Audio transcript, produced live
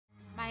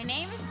My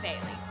name is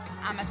Bayleigh.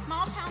 I'm a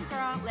small town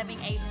girl living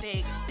a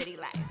big city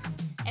life.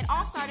 It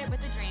all started with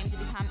a dream to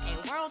become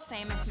a world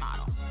famous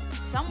model.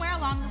 Somewhere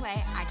along the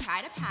way, I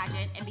tried a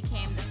pageant and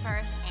became the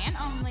first and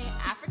only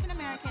African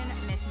American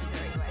Miss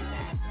Missouri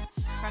USA.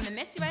 From the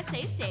Miss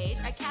USA stage,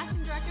 a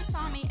casting director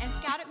saw me and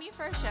scouted me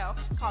for a show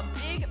called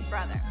Big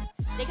Brother.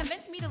 They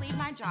convinced me to leave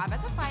my job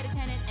as a flight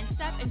attendant and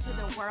step into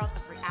the world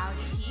of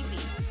reality TV,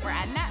 where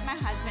I met my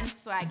husband,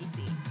 Swaggy.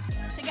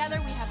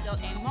 Together, we have built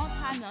a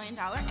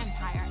multi-million-dollar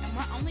empire, and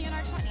we're only in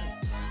our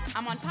 20s.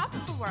 I'm on top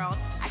of the world,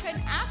 I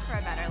couldn't ask for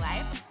a better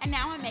life, and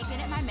now I'm making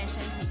it my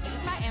mission to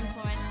use my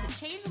influence to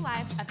change the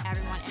lives of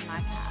everyone in my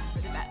path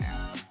for the better.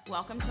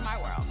 Welcome to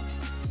my world.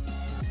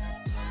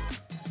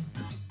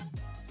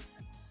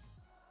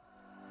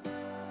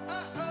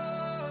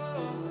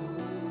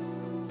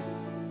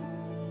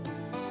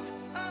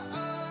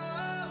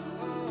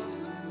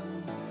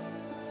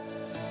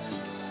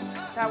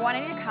 So I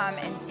wanted to come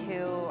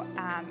into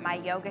my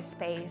yoga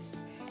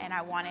space, and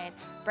I wanted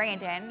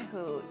Brandon,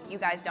 who you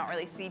guys don't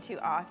really see too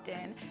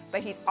often,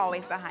 but he's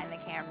always behind the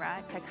camera,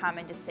 to come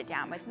and just sit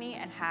down with me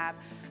and have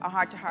a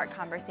heart-to-heart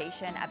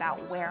conversation about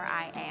where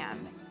I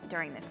am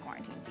during this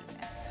quarantine season.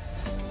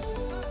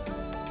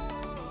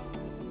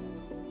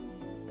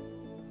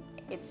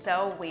 It's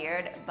so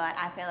weird, but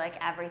I feel like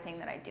everything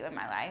that I do in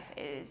my life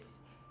is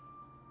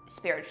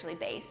spiritually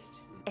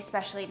based,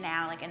 especially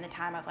now, like in the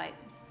time of like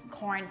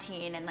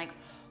quarantine and like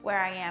where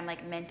I am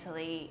like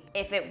mentally.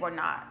 If it were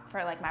not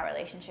for like my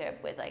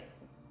relationship with like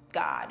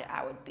God,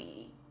 I would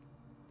be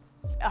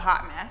a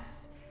hot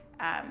mess,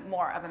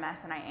 more of a mess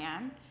than I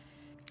am.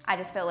 I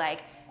just feel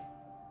like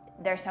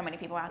there's so many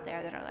people out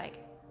there that are like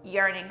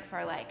yearning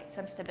for like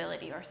some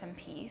stability or some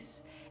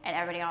peace, and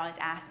everybody always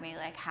asks me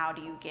like, how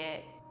do you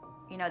get,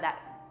 you know,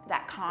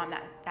 that calm,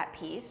 that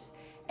peace?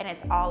 And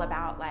it's all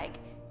about like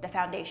the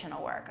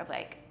foundational work of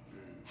like,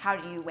 how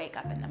do you wake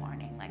up in the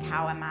morning? Like,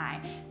 how am I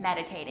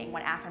meditating?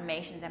 What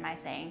affirmations am I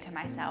saying to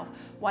myself?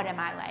 What am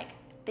I like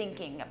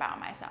thinking about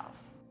myself?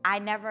 I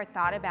never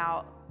thought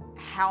about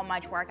how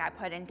much work I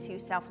put into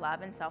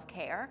self-love and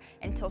self-care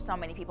until so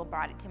many people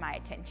brought it to my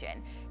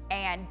attention.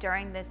 And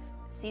during this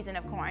season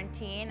of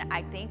quarantine,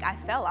 I think I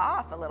fell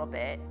off a little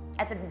bit.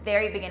 At the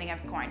very beginning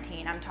of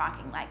quarantine, I'm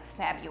talking like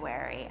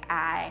February,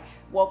 I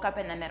woke up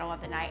in the middle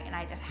of the night and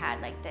I just had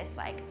like this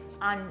like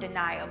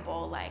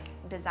undeniable like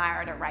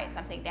desire to write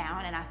something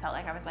down, and I felt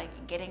like I was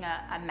like getting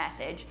a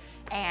message.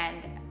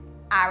 And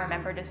I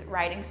remember just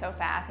writing so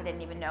fast I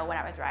didn't even know what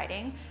I was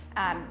writing,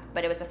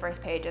 but it was the first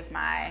page of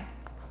my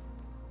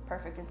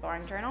Perfect is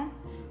Boring journal,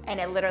 and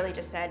it literally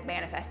just said,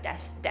 manifest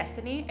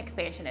destiny,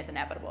 expansion is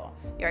inevitable.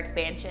 Your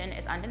expansion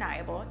is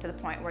undeniable to the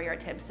point where your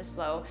attempts to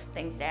slow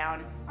things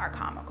down are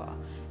comical.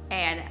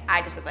 And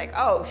I just was like,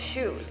 oh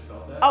shoot,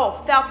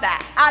 felt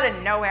that out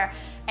of nowhere.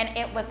 And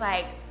it was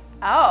like,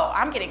 oh,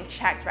 I'm getting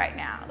checked right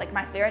now. Like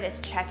my spirit is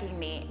checking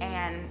me,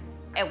 and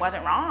it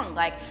wasn't wrong.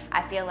 Like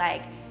I feel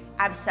like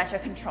I'm such a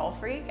control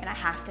freak, and I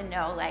have to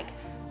know like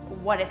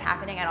what is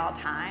happening at all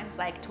times.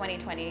 Like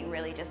 2020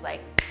 really just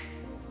like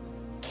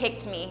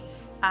kicked me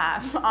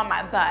on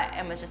my butt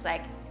and was just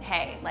like,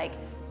 hey, like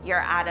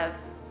you're out of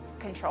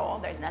control.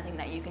 There's nothing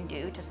that you can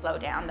do to slow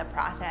down the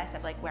process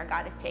of like where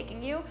God is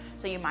taking you.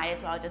 So you might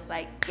as well just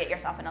like get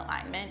yourself in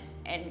alignment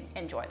and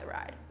enjoy the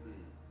ride.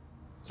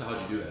 So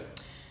how'd you do that?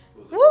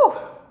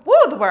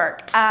 The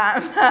work.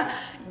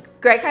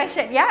 Great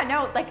question. Yeah,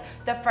 no, like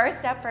the first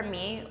step for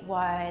me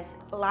was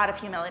a lot of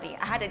humility.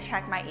 I had to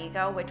check my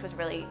ego, which was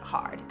really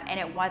hard. And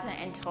it wasn't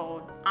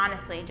until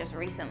honestly just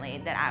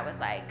recently that I was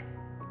like,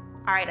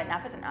 all right,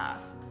 enough is enough.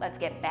 Let's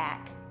get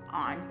back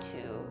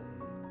onto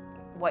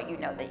what you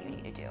know that you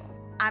need to do.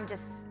 I'm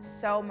just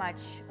so much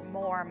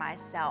more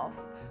myself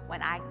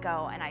when I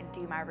go and I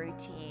do my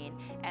routine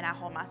and I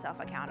hold myself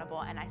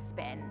accountable and I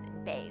spend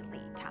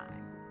Bayleigh time.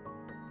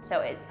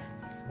 So it's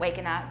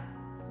waking up,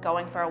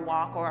 going for a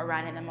walk or a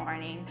run in the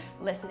morning,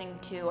 listening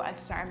to a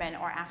sermon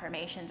or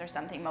affirmations or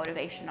something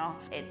motivational.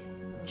 It's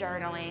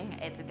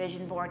journaling, it's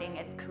vision boarding,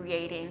 it's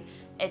creating,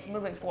 it's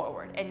moving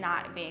forward and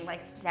not being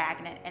like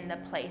stagnant in the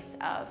place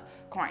of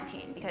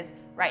quarantine, because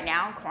right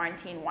now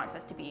quarantine wants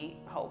us to be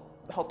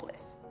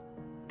hopeless,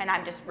 and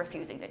I'm just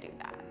refusing to do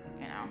that,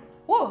 you know?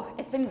 Woo,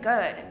 it's been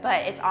good,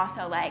 but it's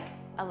also like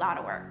a lot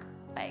of work,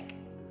 like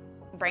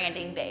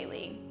branding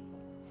Bayleigh,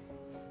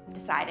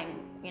 deciding,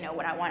 you know,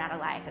 what I want out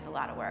of life is a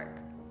lot of work.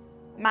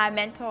 My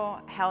mental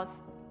health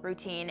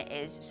routine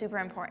is super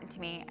important to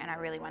me, and I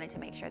really wanted to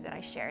make sure that I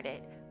shared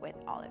it with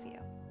all of you.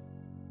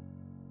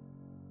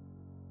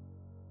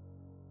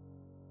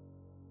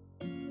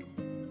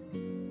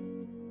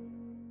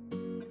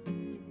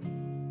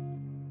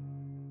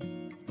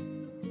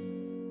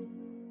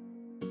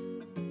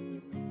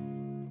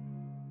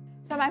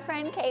 So my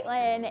friend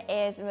Kaitlyn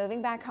is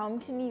moving back home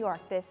to New York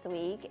this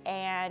week,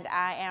 and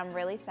I am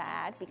really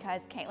sad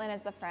because Kaitlyn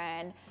is the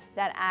friend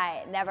that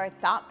I never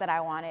thought that I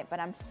wanted, but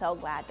I'm so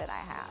glad that I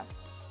have.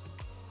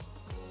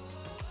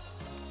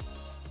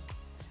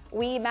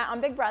 We met on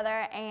Big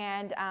Brother,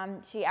 and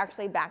she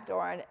actually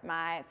backdoored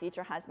my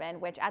future husband,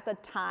 which at the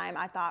time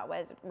I thought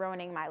was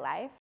ruining my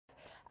life.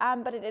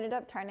 but it ended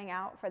up turning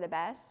out for the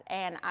best.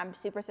 And I'm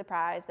super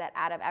surprised that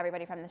out of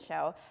everybody from the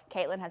show,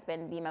 Kaitlyn has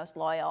been the most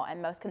loyal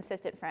and most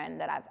consistent friend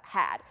that I've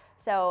had.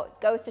 So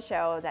it goes to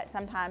show that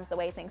sometimes the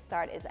way things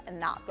start is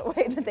not the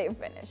way that they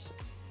finish.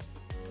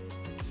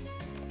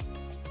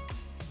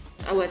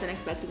 I wasn't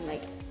expecting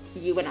like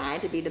you and I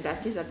to be the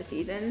besties of the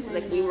seasons.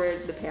 Like we were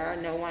the pair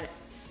no one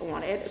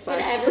wanted. But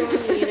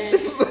everyone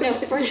needed.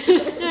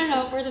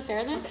 No, for the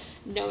pair that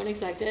no one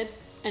expected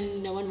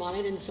and no one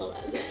wanted and still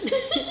doesn't.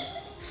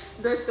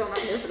 They're still not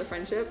here for the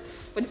friendship,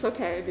 but it's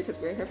okay because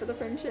we're here for the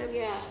friendship.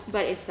 Yeah.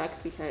 But it sucks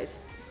because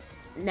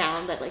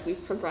now that like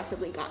we've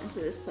progressively gotten to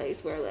this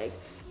place where like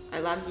I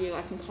love you,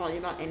 I can call you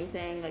about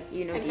anything, like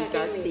you know deep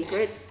dark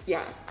secrets.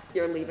 Yeah,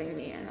 you're leaving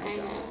me and I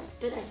don't. Know.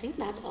 But I think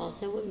that's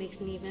also what makes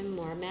me even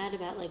more mad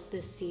about like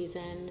this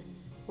season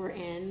we're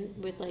in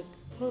with like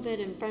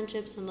COVID and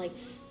friendships and like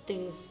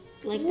things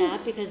like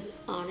that, because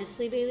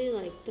honestly, Bayleigh,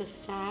 like the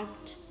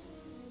fact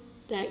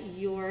that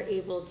you're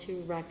able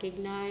to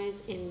recognize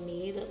in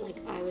me that like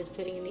I was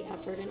putting in the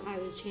effort and I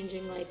was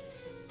changing, like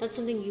that's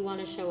something you want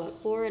to show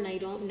up for, and I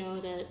don't know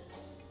that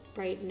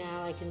right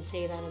now I can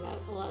say that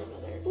about a lot of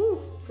other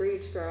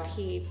preach, girl.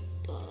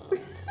 People.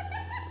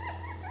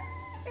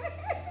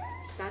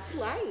 That's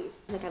life.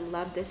 Like I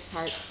love this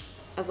part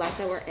of life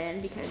that we're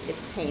in because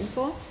it's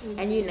painful,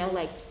 and you know,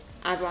 like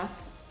I've lost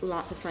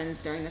lots of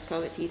friends during this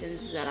COVID season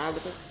that I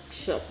was like,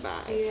 shook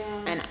by,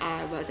 and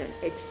I wasn't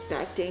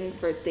expecting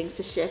for things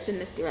to shift in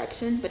this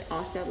direction. But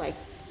also, like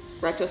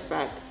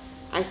retrospect,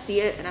 I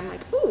see it and I'm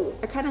like, ooh,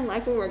 I kind of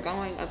like where we're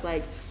going. Of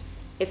like,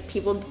 if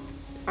people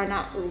are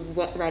not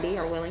ready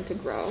or willing to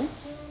grow,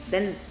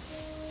 then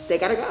they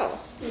gotta go.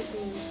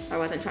 I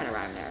wasn't trying to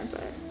rhyme there,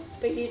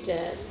 but you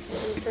did,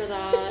 and for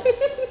that,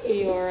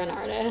 you're an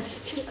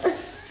artist.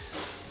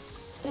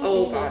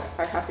 Oh God,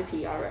 I have to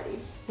pee already.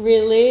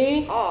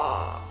 Really?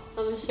 Aw.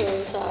 I'm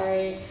so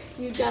sorry.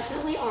 You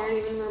definitely aren't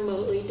even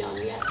remotely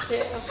done yet,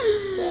 too.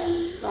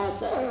 So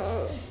that's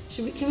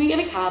it. Can we get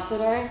a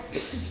catheter?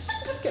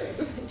 Just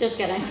kidding. Just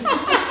kidding.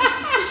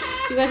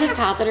 You guys have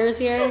catheters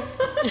here?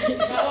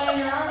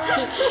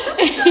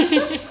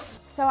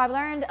 So I've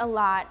learned a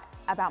lot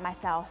about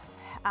myself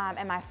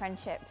and my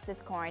friendships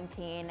this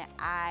quarantine.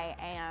 I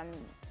am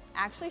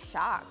actually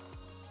shocked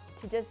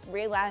to just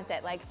realize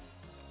that like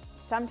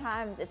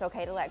sometimes it's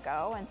okay to let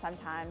go, and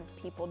sometimes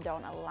people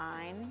don't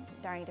align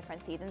during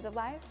different seasons of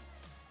life.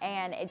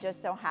 And it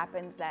just so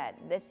happens that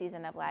this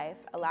season of life,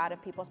 a lot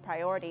of people's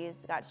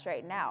priorities got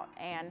straightened out.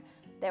 And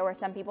there were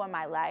some people in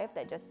my life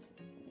that just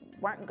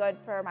weren't good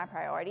for my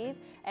priorities,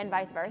 and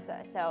vice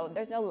versa. So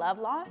there's no love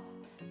loss,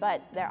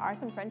 but there are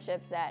some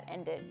friendships that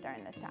ended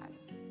during this time.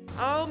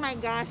 Oh my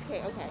gosh,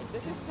 Kate, okay.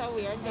 This is so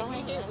weird. Don't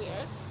make it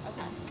weird.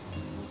 Okay.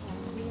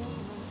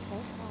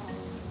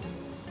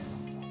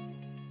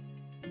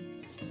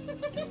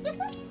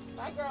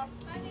 Bye, girl.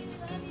 Bye, baby.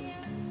 Love you.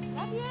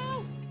 Love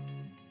you.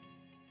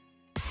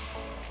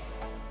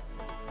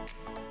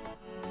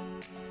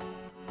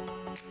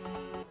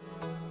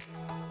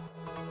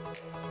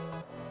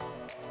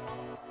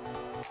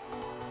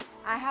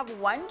 I have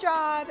one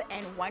job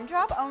and one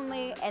job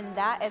only, and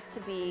that is to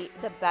be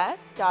the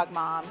best dog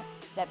mom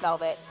that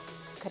Velvet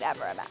could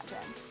ever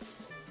imagine.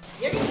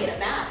 You're gonna get a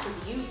bath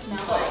because you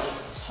smell like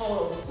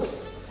total poop.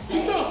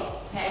 Hey.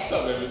 What's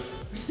up, baby?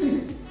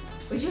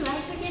 Would you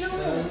like to get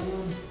over?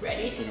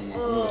 Ready?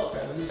 Oh,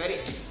 ready?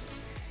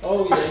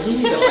 Oh yeah, you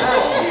need a bath.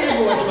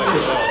 Oh my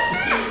gosh.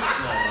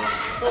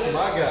 Oh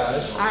my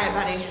gosh. All right,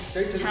 buddy.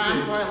 Straight to the Time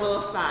sea. for a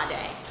little spa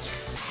day.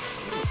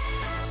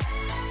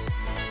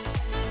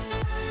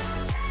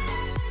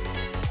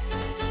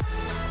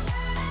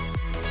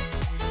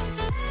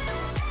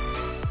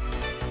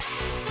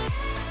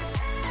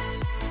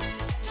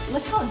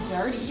 Look how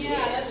dirty.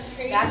 Yeah, that's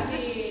crazy. That's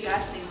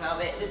disgusting,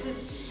 Velvet. This is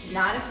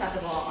not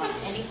acceptable on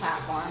any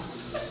platform.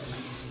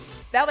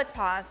 Velvet's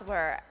paws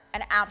were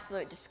an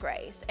absolute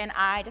disgrace, and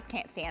I just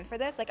can't stand for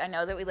this. Like, I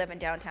know that we live in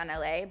downtown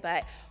LA,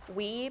 but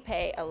we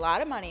pay a lot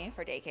of money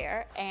for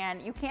daycare,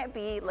 and you can't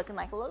be looking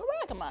like a little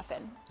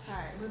ragamuffin. All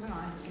right, moving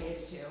on to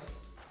page 2.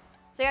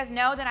 So you guys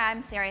know that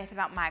I'm serious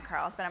about my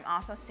curls, but I'm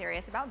also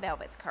serious about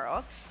Velvet's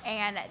curls,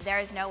 and there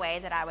is no way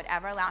that I would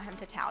ever allow him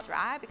to towel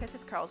dry because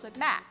his curls would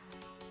mat.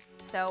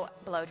 So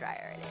blow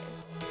dryer it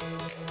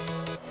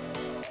is.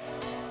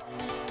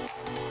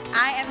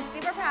 I am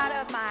super proud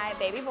of my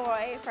baby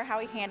boy for how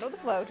he handled the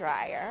blow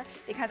dryer,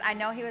 because I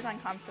know he was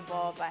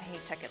uncomfortable, but he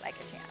took it like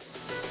a champ.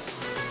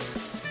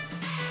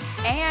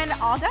 And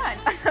all done.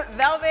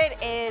 Velvet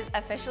is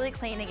officially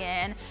clean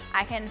again.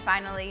 I can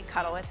finally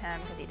cuddle with him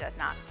because he does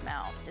not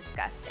smell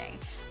disgusting.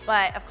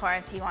 But of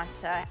course, he wants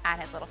to add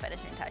his little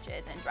finishing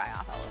touches and dry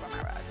off all over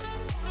my rug.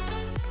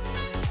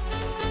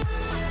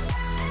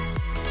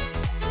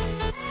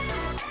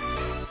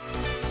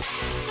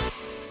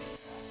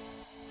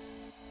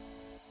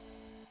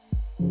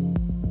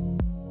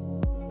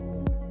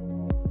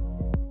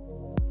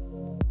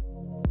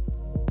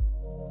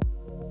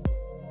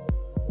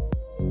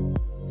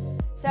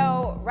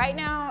 So right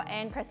now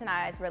in Chris and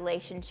I's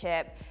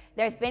relationship,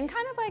 there's been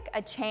kind of like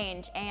a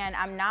change, and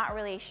I'm not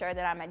really sure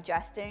that I'm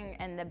adjusting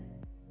in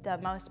the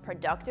most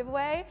productive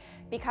way,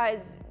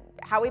 because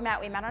how we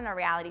met on a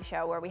reality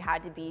show where we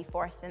had to be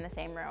forced in the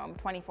same room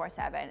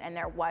 24/7, and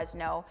there was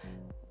no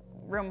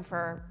room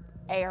for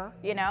air,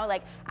 you know?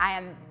 Like, I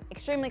am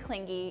extremely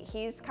clingy,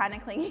 he's kind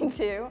of clingy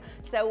too,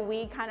 so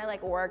we kind of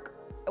like work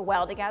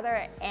well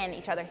together in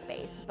each other's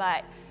space.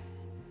 But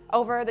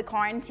over the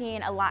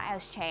quarantine, a lot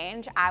has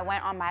changed. I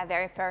went on my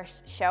very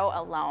first show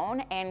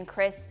alone, and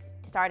Chris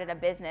started a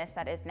business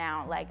that is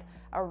now like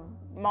a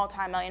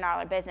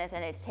multi-million-dollar business,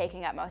 and it's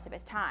taking up most of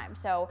his time.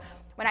 So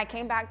when I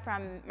came back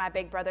from my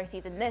Big Brother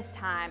season this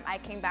time, I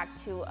came back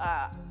to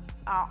a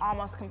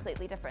almost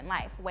completely different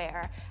life,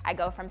 where I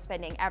go from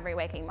spending every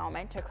waking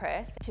moment to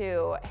Chris,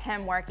 to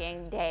him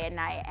working day and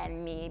night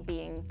and me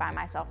being by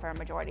myself for a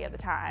majority of the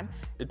time.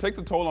 It takes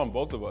a toll on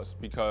both of us,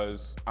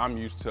 because I'm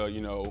used to, you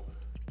know,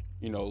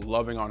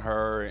 loving on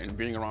her and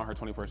being around her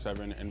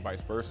 24/7 and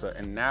vice versa.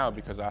 And now,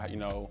 because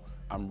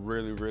I'm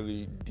really,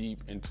 really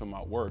deep into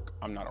my work,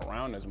 I'm not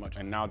around as much.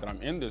 And now that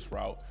I'm in this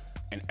route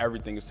and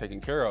everything is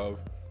taken care of,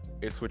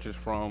 it switches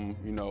from,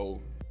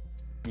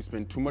 we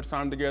spend too much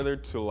time together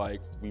to like,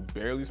 we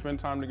barely spend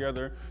time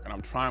together. And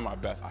I'm trying my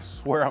best. I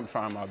swear I'm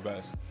trying my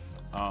best,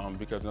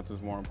 because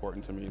nothing's more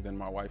important to me than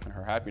my wife and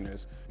her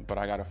happiness. But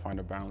I gotta find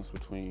a balance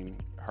between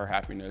her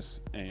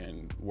happiness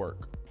and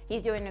work.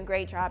 He's doing a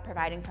great job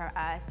providing for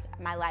us.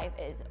 My life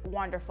is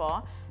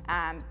wonderful,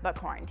 but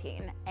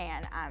quarantine,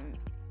 and I'm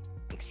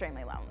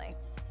extremely lonely.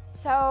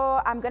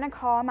 So I'm gonna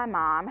call my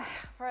mom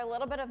for a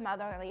little bit of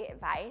motherly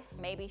advice.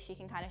 Maybe she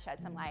can kind of shed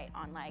some light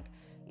on, like,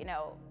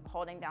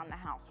 holding down the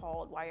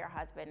household while your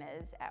husband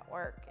is at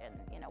work,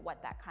 and what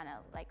that kind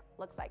of like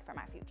looks like for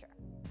my future.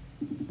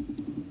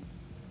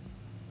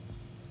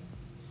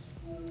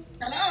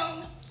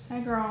 Hello.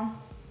 Hey girl.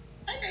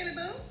 Hey baby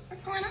boo.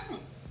 What's going on?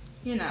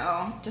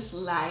 Just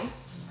life.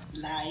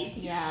 Life?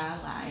 Yeah,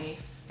 life.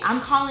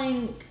 I'm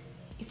calling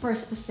for a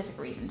specific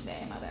reason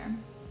today, Mother.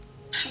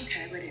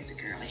 Okay, what is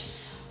it, girlie?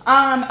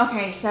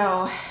 Okay,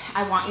 so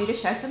I want you to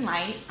shed some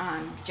light,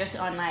 just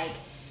on like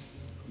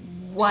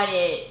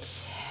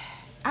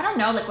I don't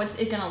know, like what's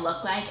it gonna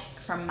look like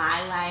for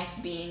my life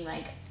being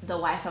like the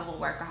wife of a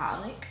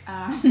workaholic.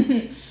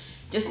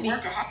 Just be a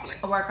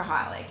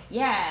workaholic.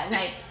 Yeah,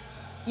 like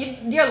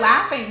you're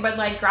laughing, but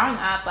like growing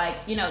up,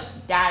 like,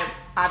 Dad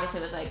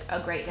obviously was like a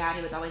great dad.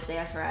 He was always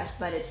there for us,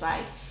 but it's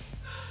like,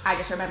 I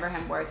just remember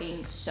him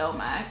working so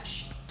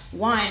much.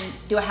 One,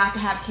 do I have to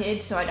have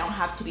kids so I don't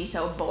have to be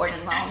so bored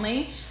and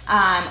lonely?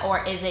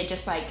 Or is it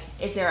just like,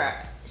 is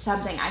there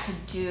something I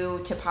could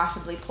do to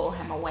possibly pull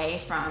him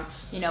away from,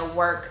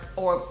 work,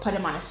 or put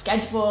him on a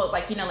schedule?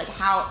 Like, like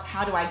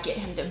how do I get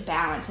him to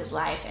balance his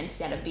life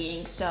instead of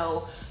being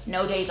so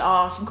no days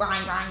off,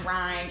 grind, grind,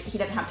 grind? He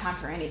doesn't have time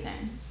for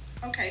anything.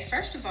 Okay,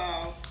 first of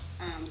all,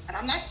 and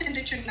I'm not saying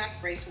that you're not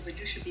grateful, but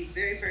you should be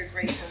very, very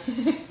grateful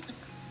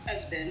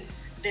husband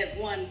that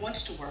one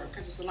wants to work,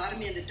 because there's a lot of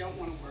men that don't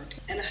want to work,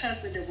 and a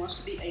husband that wants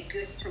to be a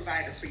good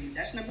provider for you.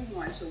 That's number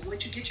one. So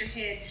once you get your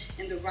head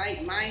in the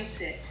right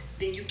mindset,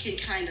 then you can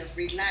kind of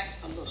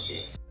relax a little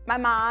bit. My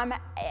mom,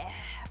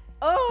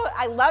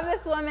 I love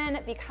this woman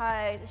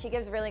because she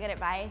gives really good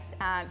advice,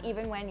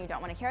 even when you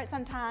don't want to hear it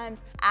sometimes.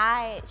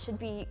 I should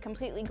be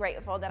completely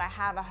grateful that I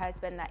have a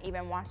husband that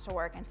even wants to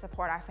work and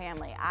support our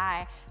family.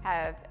 I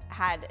have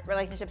had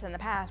relationships in the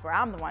past where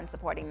I'm the one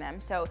supporting them.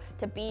 So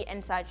to be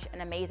in such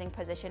an amazing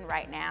position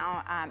right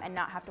now, and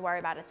not have to worry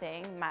about a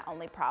thing, my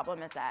only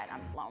problem is that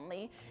I'm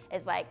lonely,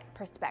 is like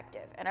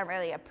perspective. And I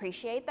really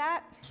appreciate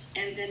that.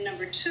 And then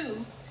number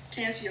two,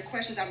 to answer your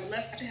questions, I would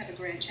love to have a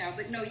grandchild,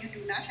 but no, you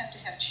do not have to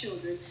have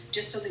children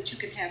just so that you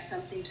can have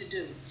something to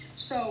do.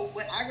 So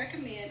what I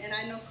recommend, and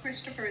I know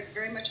Christopher is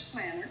very much a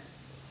planner,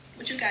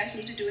 what you guys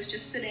need to do is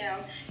just sit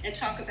down and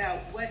talk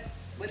about what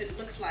it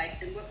looks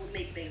like and what would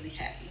make Bayleigh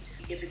happy.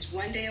 If it's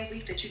one day a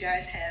week that you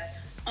guys have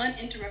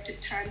uninterrupted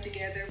time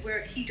together,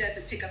 where he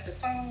doesn't pick up the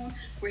phone,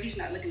 where he's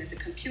not looking at the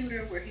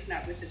computer, where he's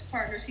not with his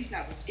partners, he's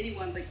not with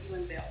anyone but you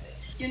and Velvet.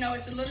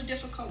 It's a little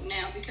difficult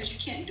now because you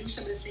can't do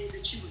some of the things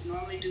that you would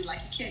normally do, like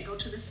you can't go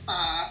to the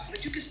spa,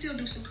 but you can still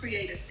do some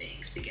creative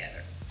things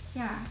together.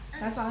 Yeah,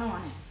 that's all I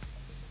wanted.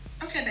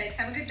 Okay, babe,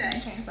 have a good day.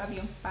 Okay, love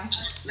you, bye.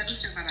 Love you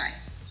too, bye-bye.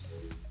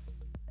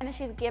 And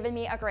she's given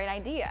me a great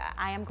idea.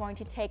 I am going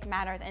to take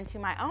matters into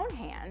my own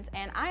hands,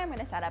 and I am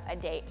going to set up a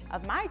date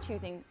of my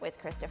choosing with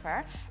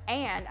Christopher,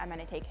 and I'm going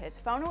to take his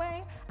phone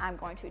away, I'm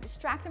going to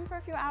distract him for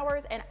a few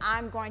hours, and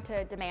I'm going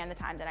to demand the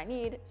time that I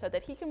need so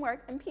that he can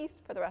work in peace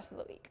for the rest of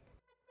the week.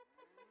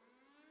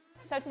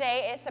 So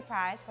today is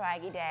Surprise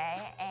Swaggy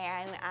Day,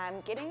 and I'm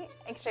getting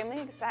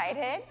extremely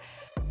excited.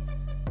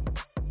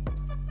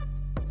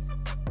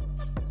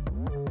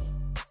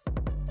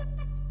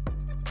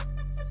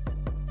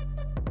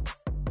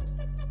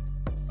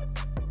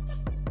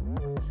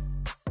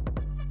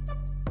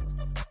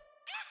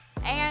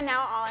 And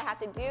now all I have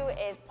to do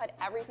is put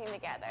everything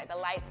together. The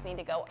lights need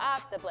to go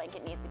up, the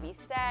blanket needs to be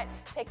set,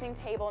 picnic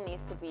table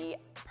needs to be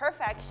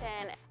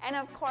perfection, and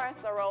of course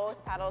the rose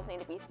petals need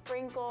to be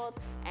sprinkled,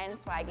 and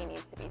Swaggy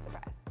needs to be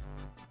surprised.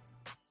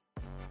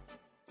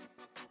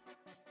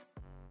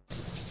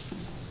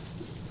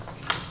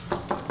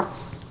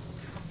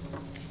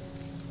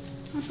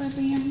 What about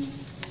Liam?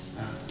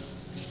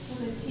 So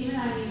the team and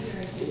I need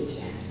your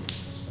attention.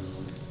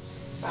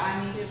 But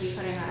I need to be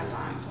putting on a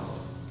blindfold.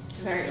 It's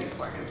very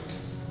important.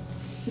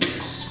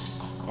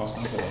 Oh,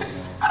 something else.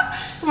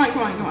 Come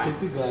on. Take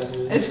the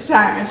glasses. It's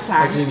time.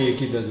 Actually, you need to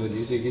keep those with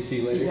you so you can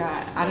see later.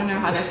 Yeah, I don't know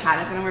how this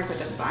hat is gonna work with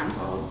this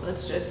blindfold.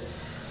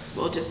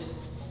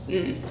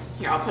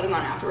 Here, I'll put it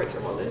on afterwards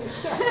for hold this.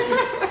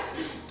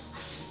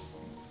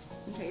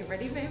 Okay, you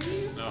ready,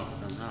 baby? No,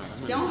 I'm not.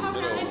 I'm Don't in have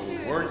the middle of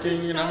attitude.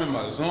 working, and I'm in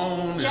my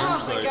zone. And Yeah, I'm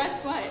just but like,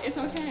 guess what? It's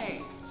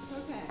okay.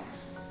 It's okay.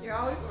 You're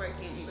always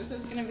working. This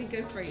is gonna be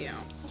good for you.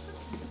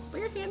 Put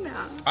your hand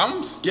down.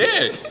 I'm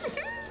scared.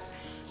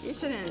 You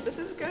shouldn't. This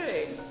is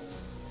good.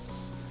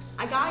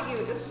 I got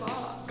you. Just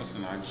fall.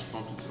 Listen, I just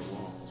bumped into the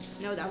wall.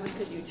 No, that was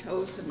because you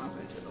chose to bump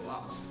into the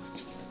wall.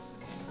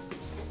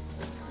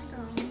 There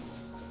we go.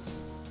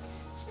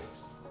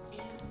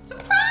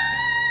 Surprise!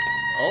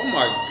 Oh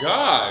my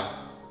God.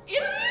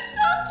 Isn't it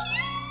so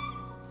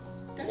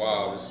cute?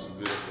 Wow, this is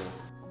beautiful.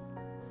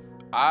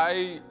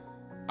 I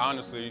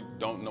honestly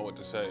don't know what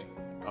to say.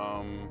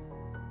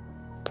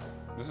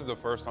 This is the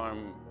first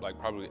time, like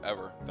probably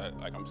ever, that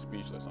like I'm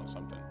speechless on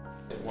something.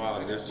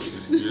 Wow, this is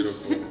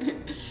beautiful.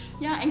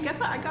 Yeah, and guess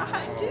what? I got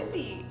hot and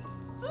dizzy.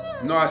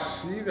 No, I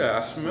see that.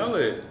 I smell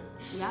it.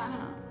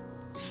 Yeah.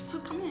 So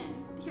come in.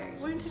 Here,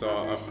 we're into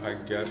So I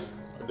guess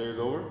our day's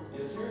over.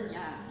 Yes, sir.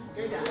 Yeah,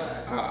 you're done.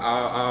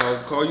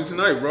 I'll call you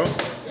tonight, bro.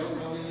 Don't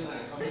call me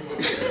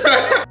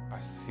tonight. I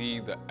see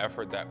the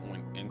effort that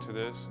went into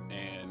this,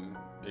 and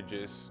it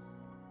just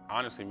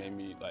honestly made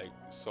me like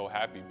so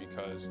happy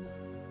because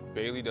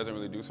Bayleigh doesn't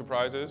really do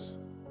surprises.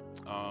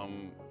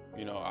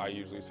 You know, I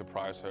usually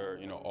surprise her,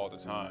 you know, all the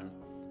time.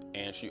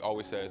 And she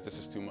always says, this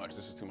is too much,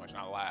 this is too much. And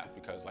I laugh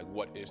because like,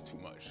 what is too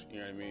much? You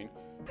know what I mean?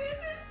 This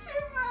is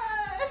too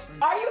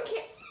much. Are you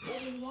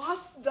kidding? What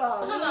the?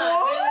 Come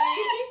on,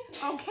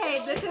 Billy.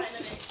 Okay, this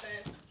is.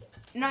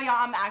 No, y'all,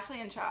 I'm actually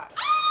in shock.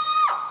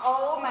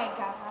 Oh my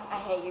God, I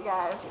hate you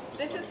guys.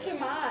 This is too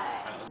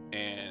much.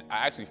 And I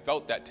actually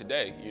felt that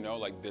today, you know,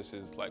 like this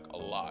is like a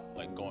lot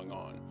like going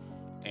on.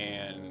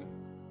 And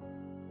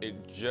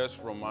it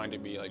just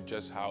reminded me like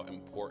just how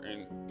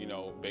important, you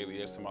know,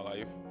 Bayleigh is to my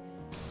life.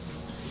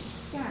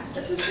 Yeah,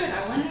 this is good.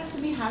 I wanted us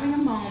to be having a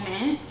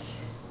moment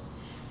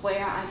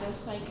where I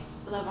just like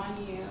love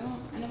on you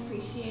and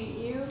appreciate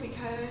you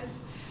because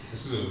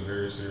This is a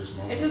very serious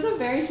moment. this is a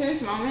very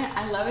serious moment.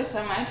 I love it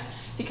so much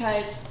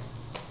because,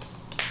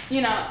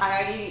 you know,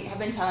 I already have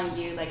been telling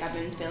you, like I've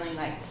been feeling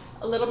like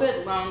a little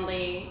bit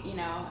lonely, you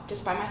know,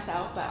 just by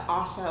myself, but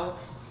also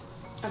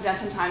I've done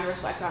some time to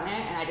reflect on it,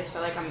 and I just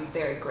feel like I'm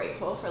very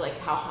grateful for like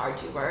how hard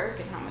you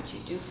work and how much you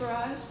do for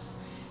us.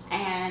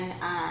 And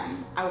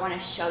I want to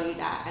show you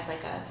that as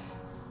like a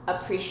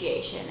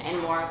appreciation and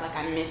more of like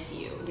I miss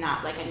you,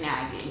 not like a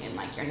nagging and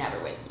like you're never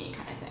with me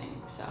kind of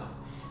thing. So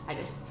I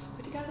just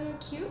put together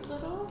a cute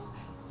little,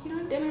 you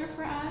know, dinner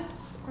for us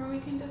where we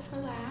can just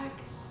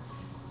relax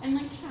and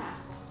like chat.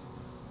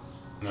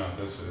 No,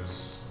 this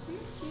is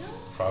It's cute.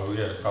 probably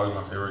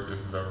my favorite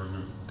gift you've ever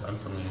done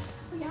for me.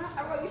 Oh, yeah,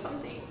 I wrote you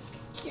something.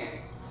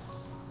 Here.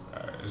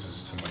 This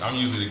is too much. I'm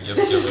usually the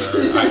gift giver.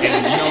 And you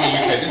know when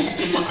you say this is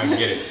too much, I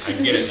get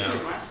it now.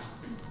 Too much.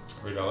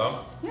 Read it out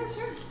loud. Yeah,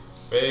 sure.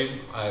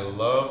 Babe, I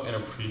love and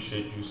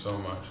appreciate you so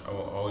much. I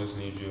will always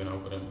need you, and I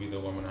wouldn't be the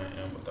woman I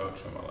am without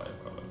you in my life.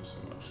 I love you so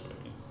much,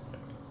 baby.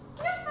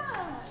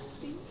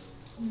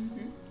 Yeah.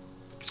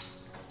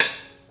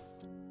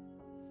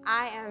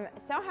 I am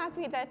so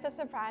happy that the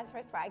surprise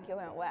for Swaggy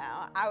went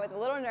well. I was a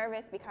little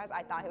nervous because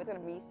I thought he was going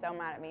to be so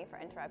mad at me for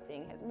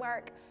interrupting his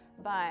work,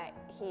 but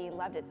he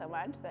loved it so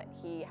much that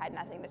he had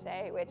nothing to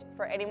say, which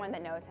for anyone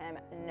that knows him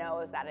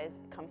knows that is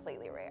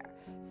completely rare.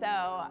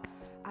 So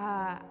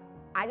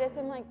I just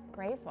am like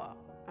grateful.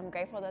 I'm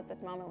grateful that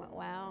this moment went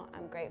well.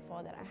 I'm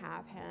grateful that I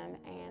have him,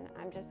 and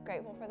I'm just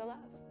grateful for the love.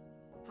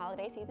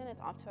 Holiday season is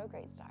off to a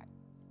great start.